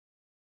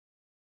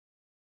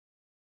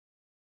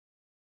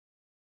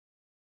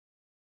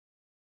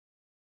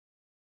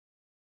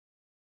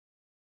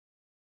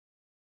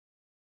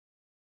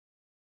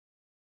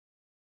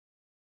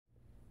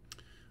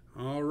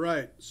All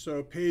right,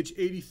 so page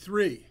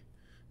 83.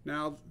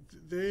 Now,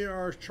 they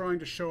are trying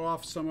to show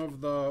off some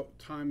of the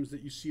times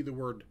that you see the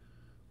word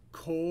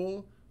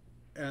kol,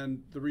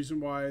 and the reason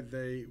why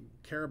they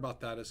care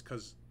about that is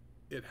because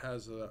it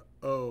has a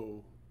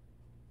O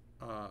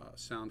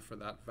sound for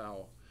that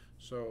vowel.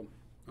 So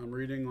I'm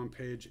reading on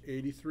page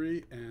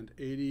 83 and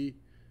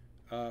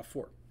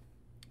 84.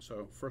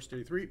 So first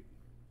 83,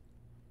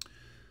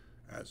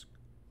 as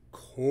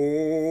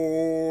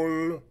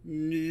kol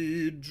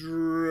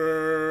nidre.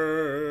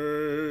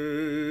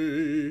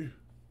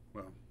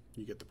 Well,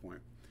 you get the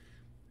point.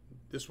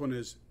 This one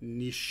is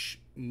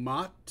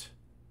nishmat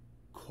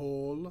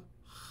kol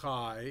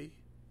chai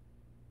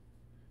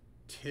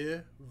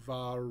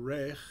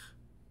tivarech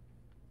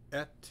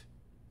et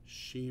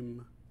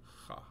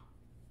shimcha.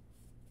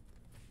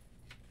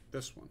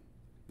 This one,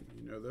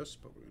 you know this,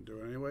 but we're going to do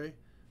it anyway.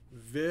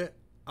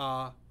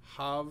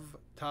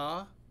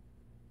 Ve'ahavta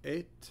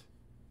et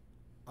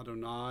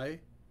Adonai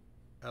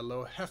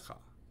Elohecha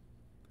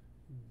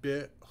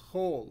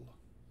bechol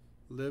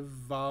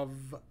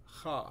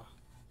levavcha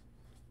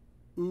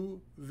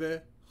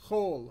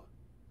uvechol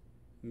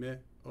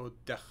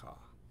meodecha.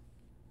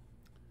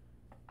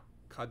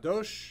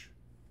 Kadosh,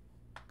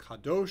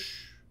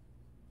 kadosh,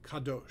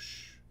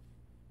 kadosh.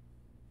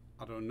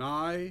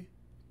 Adonai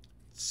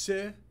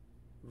tsevaot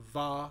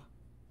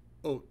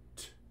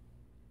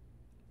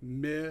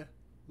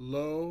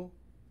melo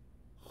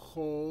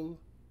chol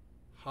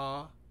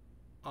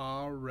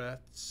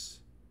haaretz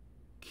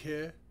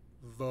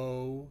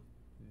kevodo.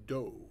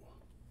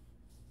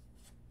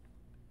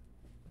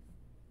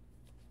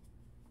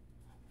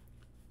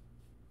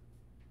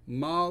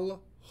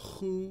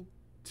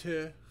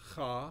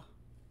 Malchutecha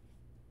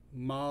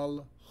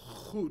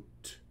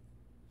malchut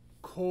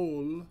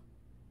kol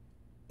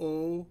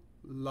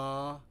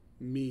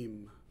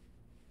olamim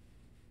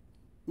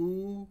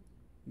u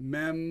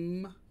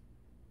mem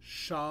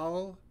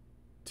shal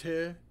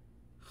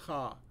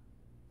techa,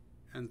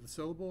 and the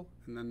syllable,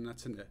 and then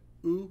that's an it.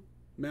 U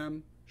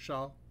mem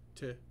shal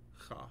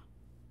techa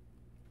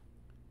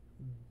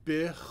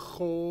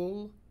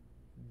bechol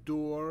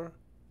dor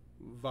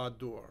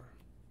vador.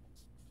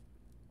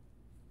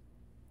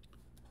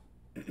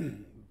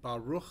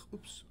 Baruch,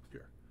 oops,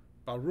 here.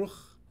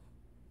 Baruch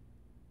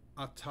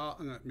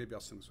ata, maybe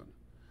I'll sing this one.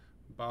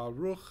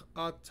 Baruch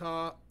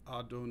ata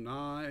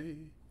Adonai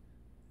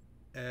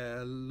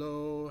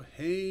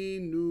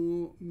Eloheinu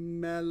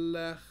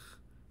melech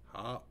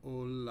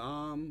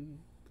haolam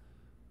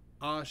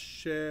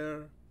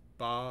asher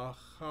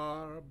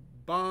bachar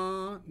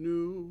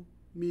banu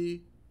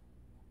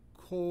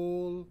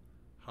mikol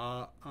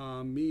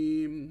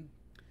ha'amim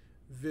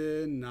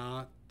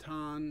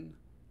v'natan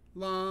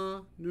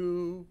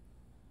lanu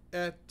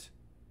et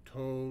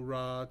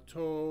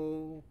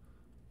Torato.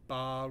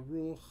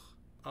 Baruch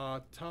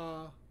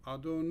ata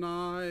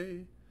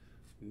Adonai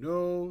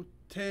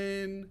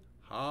noten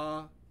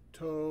ha-Torah.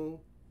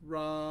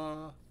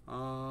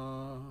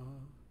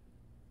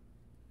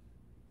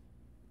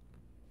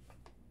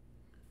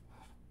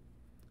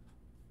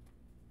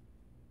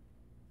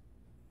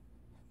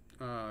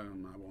 I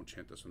won't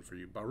chant this one for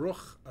you.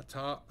 Baruch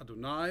ata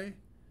Adonai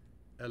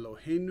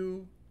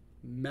Eloheinu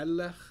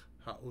melech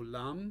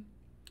ha'olam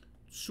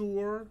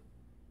tzur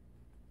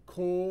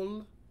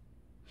kol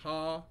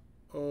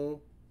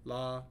ha'olamim.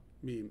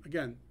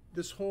 Again,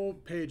 this whole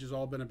page has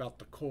all been about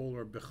the kol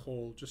or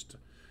bechol, just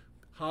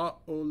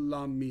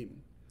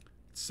ha'olamim.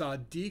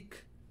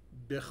 Tzadik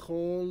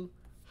bechol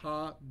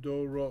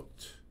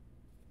ha'dorot.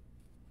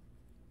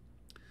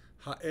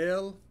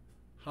 Ha'el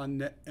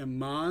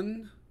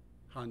ha'ne'eman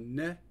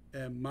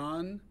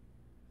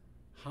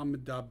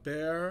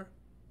hamdaber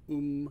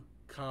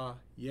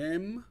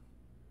kayem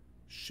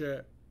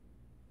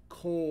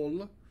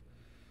shekol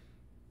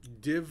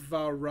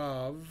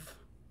divarav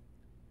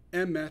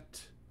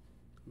emet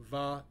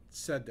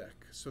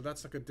vatzedek. So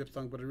that's like a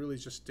diphthong, but it really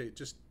is just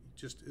is,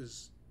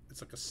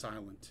 it's like a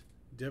silent.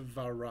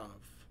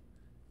 Divarav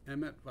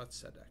emet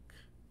vatzedek.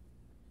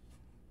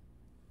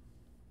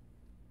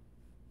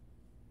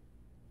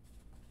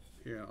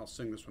 Here, I'll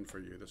sing this one for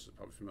you. This is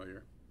probably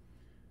familiar.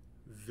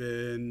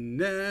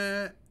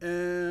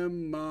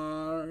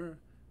 V'ne'emar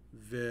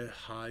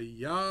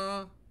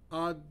v'haya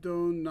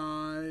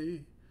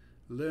Adonai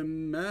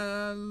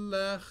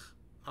lemelech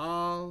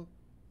al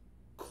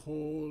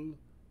kol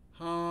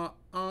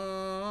haaretz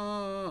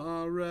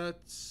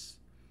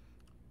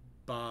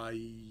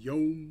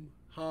bayom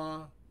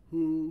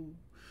hahu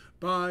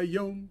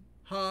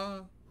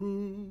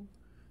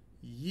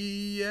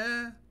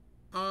yeh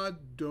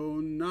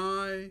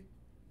Adonai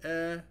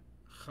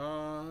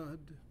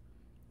echad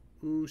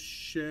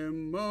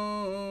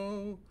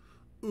ushemo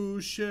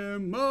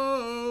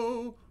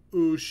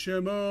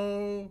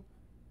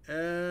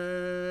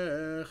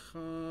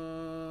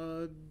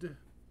echad.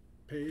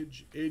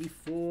 Page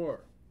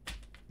 84.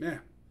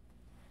 Man.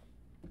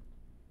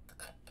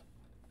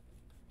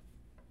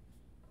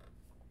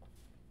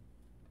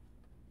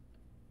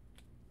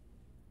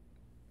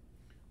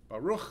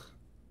 Baruch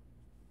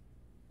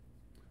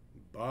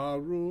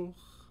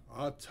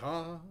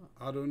Ata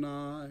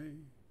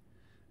Adonai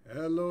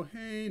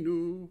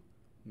Eloheinu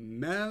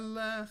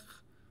melech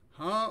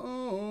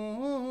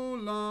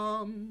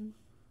haolam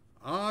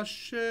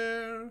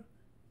asher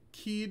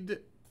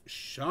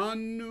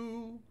kidshanu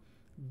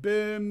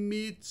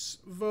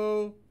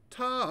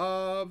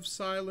b'mitzvotav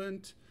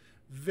silent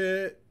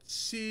v'tzivanu.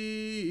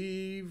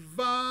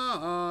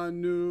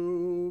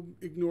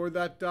 Ignore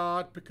that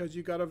dot because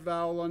you got a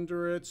vowel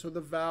under it, so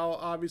the vowel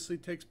obviously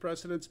takes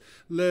precedence.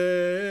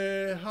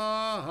 Lehad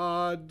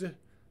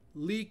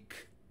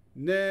lik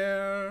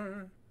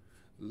ner,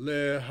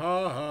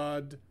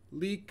 lehad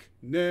lik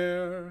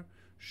ner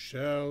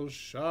shel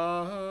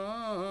Shabbat.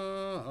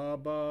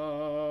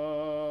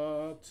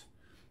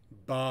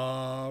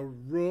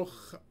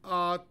 Baruch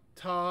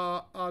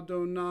ata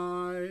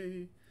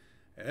Adonai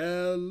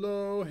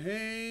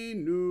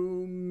Eloheinu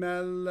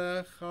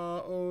melech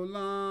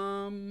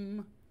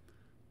haolam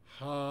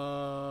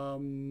hamotzi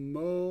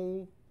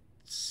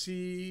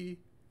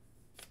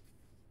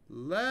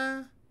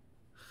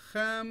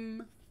lechem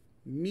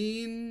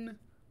min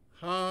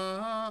haaretz.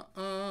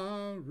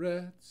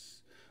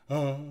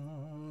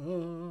 Amen.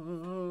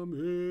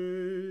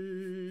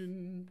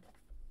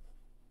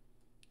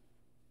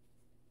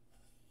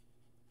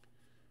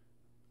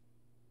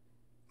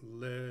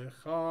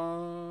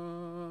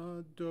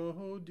 Lecha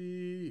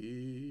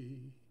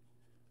dodi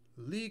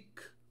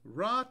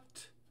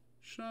likrat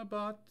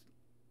Shabbat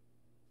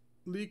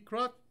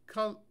likrat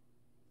kal.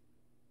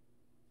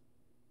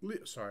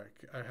 Sorry,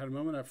 I had a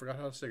moment. I forgot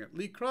how to sing it.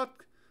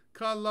 Likrat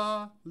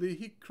kala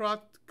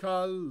lihikrat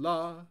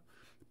kala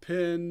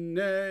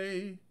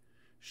penei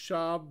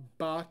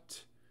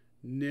Shabbat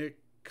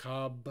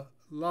nikabla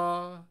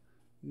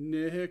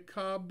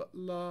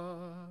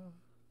nikabla.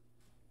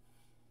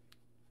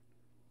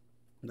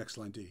 Next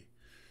line D.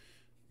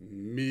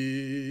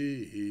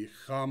 Mi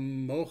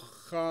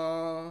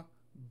chamocha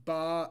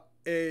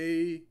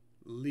ba'elim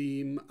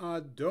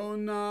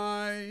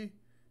Adonai,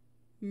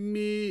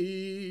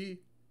 mi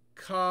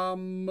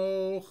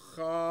kamocha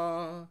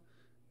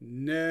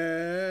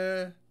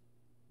nedar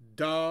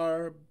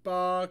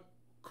b'kodesh.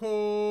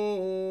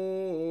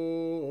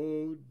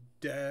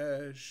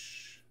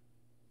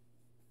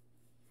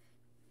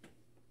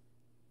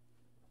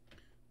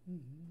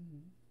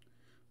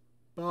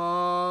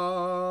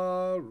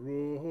 Baruch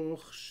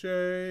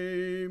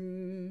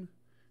Shem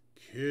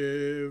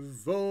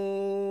Kivod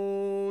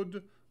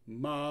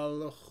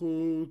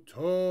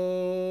Malchuto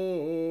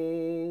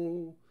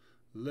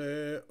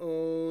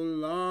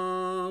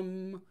Leolam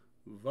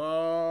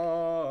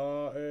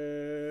Vaed.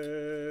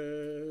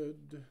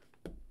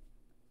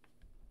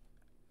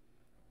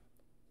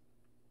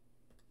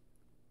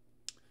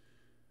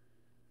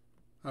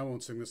 I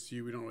won't sing this to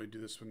you. We don't really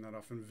do this one that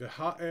often.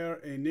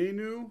 V'ha'er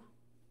einenu.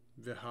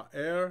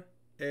 V'ha'er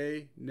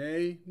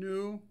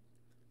einenu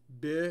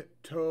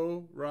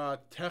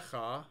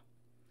b'toratecha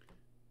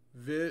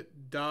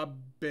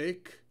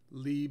v'dabek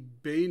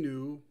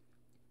libenu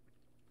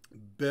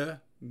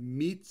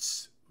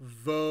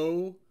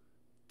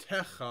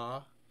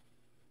b'mitzvotecha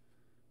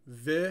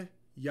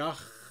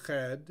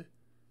v'yached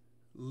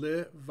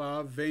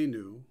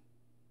levavenu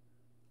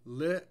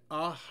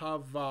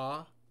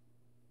le'ahava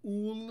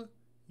ul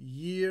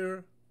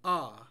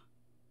yir'ah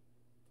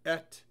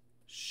et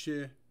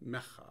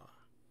shemecha.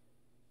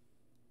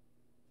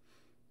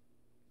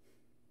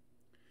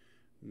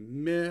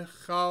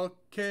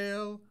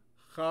 Mechalkel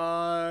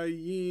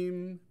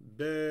chayim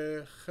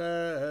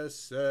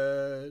bechesed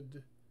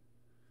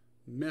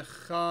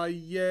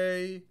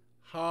mechaye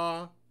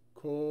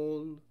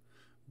hakol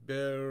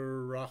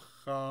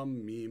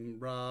berachamim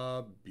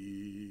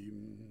rabim.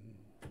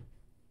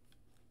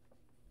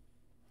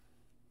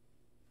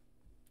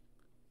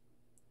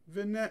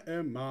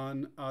 V'ne'eman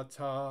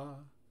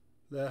ata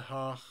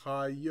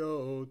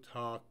lehachayot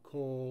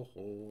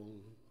hakol.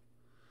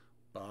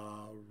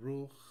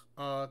 Baruch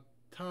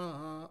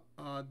ata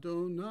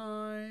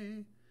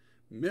Adonai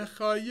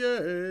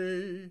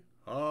mechaye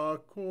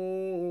hakol.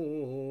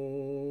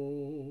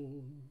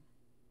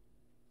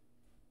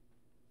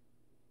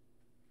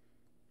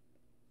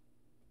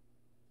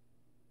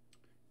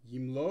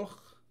 Yimloch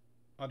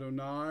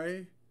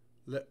Adonai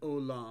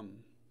le'olam.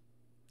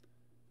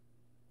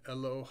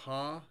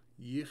 Eloha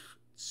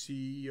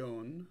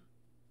yichtzion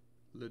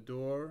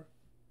ledor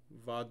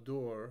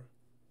vador.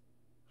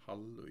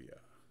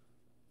 Hallelujah.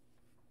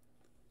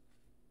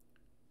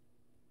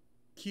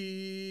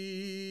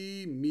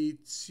 Ki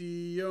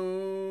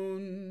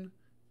mitzion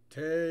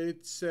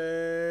tetze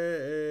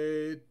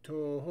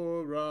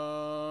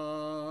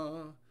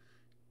Torah.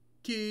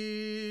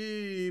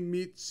 Ki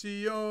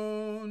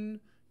mitzion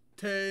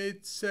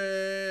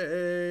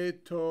tetze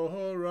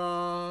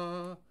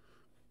Torah.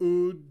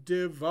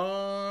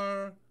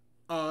 Udevar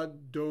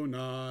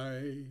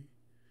Adonai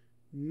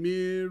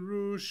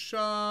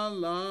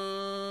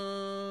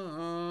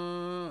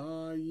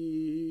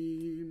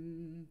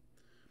mirushalayim.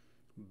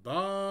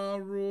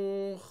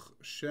 Baruch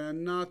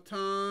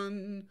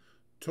Shenatan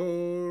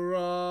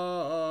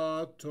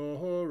Torah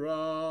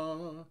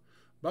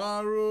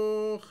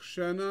Baruch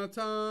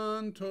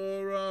Shenatan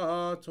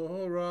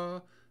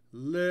Torah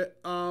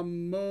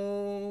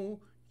le'amo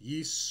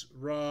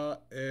Yisrael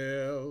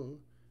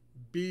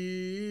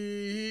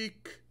bikdu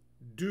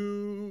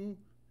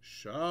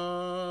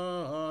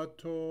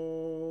shato.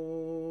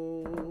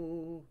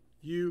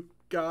 You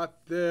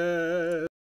got this.